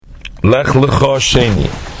לך לך שני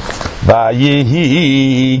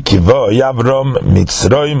ויהי כבוי אברהם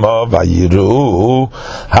מצרימה ויראו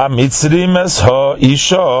המצרים את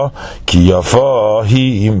האישה כי יפה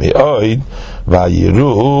היא מאוד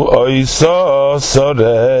ויראו עושה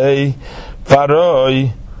שרי פרעה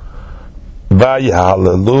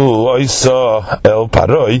ויהללו עושה אל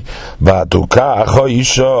פרעה ותוקח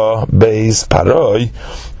האישה בית פרעה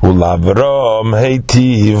ולאברהם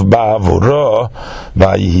היטיב בעבורו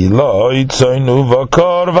ויהי לו צאן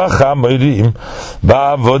ובקר וחמורים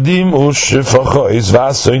ועבדים ושפחות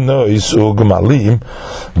וסונות וגמלים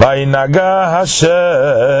וינגע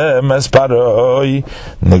השם את פרעה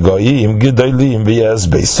נגעים גדולים ויעש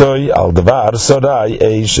ביתו על דבר שרי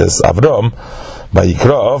אשת אברהם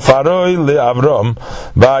ויקרא פרעה לאברהם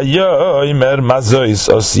ויאמר מה זויס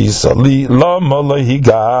עשית לי למה לא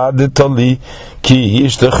הגדת לי כי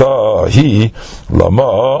אשתך היא למה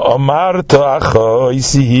אמרת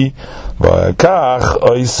אחויס היא וכך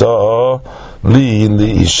עשה לי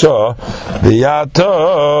לאישה ועתה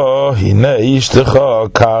הנה אשתך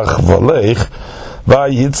כך ולך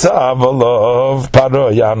ויצב עליו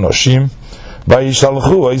פרעה אנשים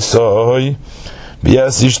וישלחו עשוי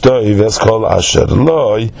ויעש אשתו ויעש כל אשר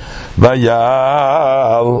לו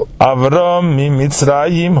ויעל אברהם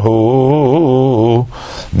ממצרים הוא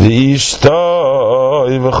ואשתו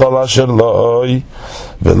וכל אשר לו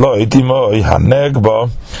ולא יתימוי הנגבו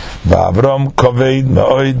ואברהם כבד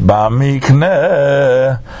מאוד במקנה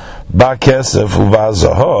בכסף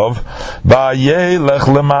ובזהב וילך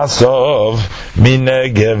למסעו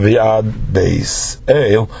מנגב ועד בית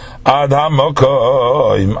אל עד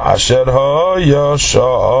המקום אשר היה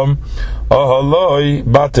שם אהלוי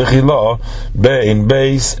בתחילה בין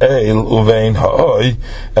בית אל ובין האוי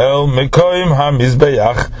אל מקום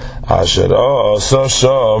המזבח אשר עשה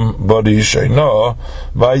שם בראשונה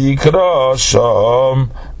ויקרא שם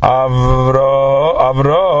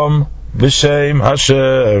אברהם בשם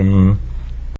השם